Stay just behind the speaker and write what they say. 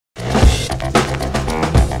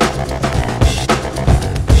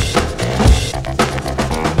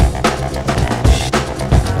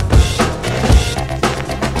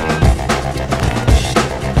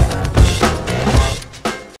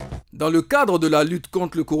Dans le cadre de la lutte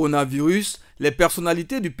contre le coronavirus, les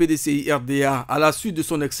personnalités du Pdci-Rda, à la suite de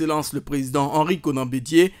son Excellence le Président Henri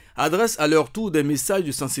Bédié, adressent à leur tour des messages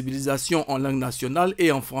de sensibilisation en langue nationale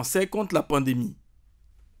et en français contre la pandémie.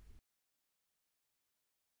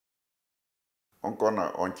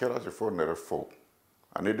 On tient ce fond de faux.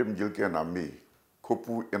 On est de m'dilke na mi,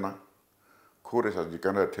 kopu ena, kore sa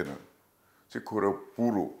jikana tena, si kore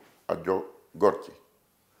puro adjo gorchi,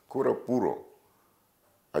 kore puro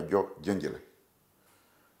adjo jengele.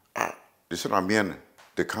 Ah, disana mienne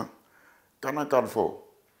de kan, kana kan fo,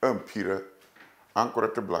 un pire,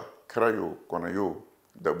 encore te bla, krayo, kona yo,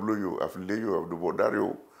 dablo yo, afile yo, de bodar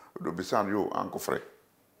yo, de bisan yo, anko frais.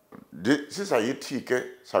 Si ça y est,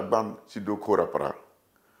 que ça ban si do kora para.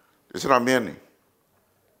 Disana mienne.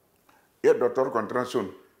 Et docteur Contranson,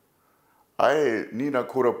 aye ni na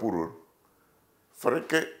kura puru,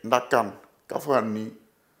 freke nakan kafani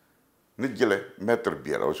ni jele mettre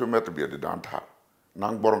biela, o so mettre biela danta,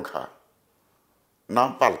 nang boronka,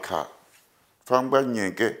 nang palka, famba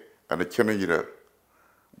nyenke ane chene yira,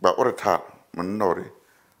 ba orata man nori,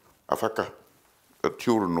 afaka, a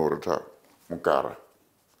tiuru norata, mukara.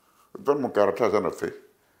 Don mukara ta zana fe,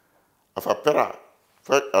 afa pera,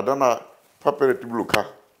 fa adana papere tibluka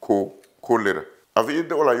ko. Kolera. Avi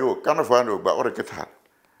de ola yo kana fano ba ore ketar.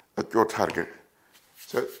 At yo target.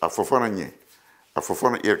 Se afofana nye.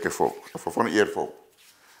 Afofana eer ke fo. Afofana eer fo.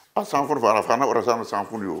 A sanfon fana fana ora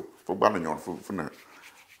sanfon yo. Fo bana nyon funa.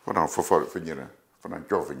 Funa fofo finyera. Funa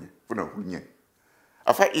jovenye. Funa hunye.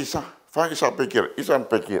 Afa isa. Fa isa pekier. Isa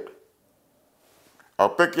pekier. A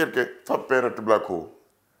pekier ke fa pere te blako.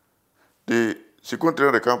 De si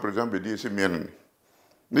Contre de camp par exemple dit c'est mien.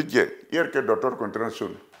 Ni je eer ke docteur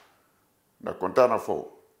Contranson. Na kontana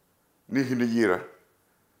fo ni hini yira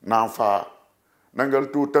na fa nangal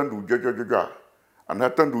tu tandu jojo ana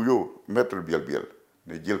tandu yo mettre biel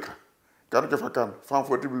ne jilka kan ke fakan fan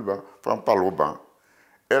fo tibilba fan palo ban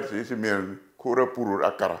si men kura puru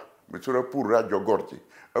akara me sura puru a jogorti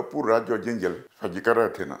a puru a jengel fa jikara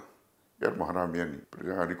tena mo hana men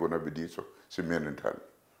president ani ko na bedi so si men tal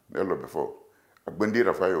nelo befo a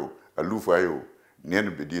bandira fayo a lufa yo nen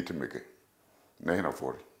bedi temeke na hina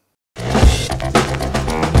fori.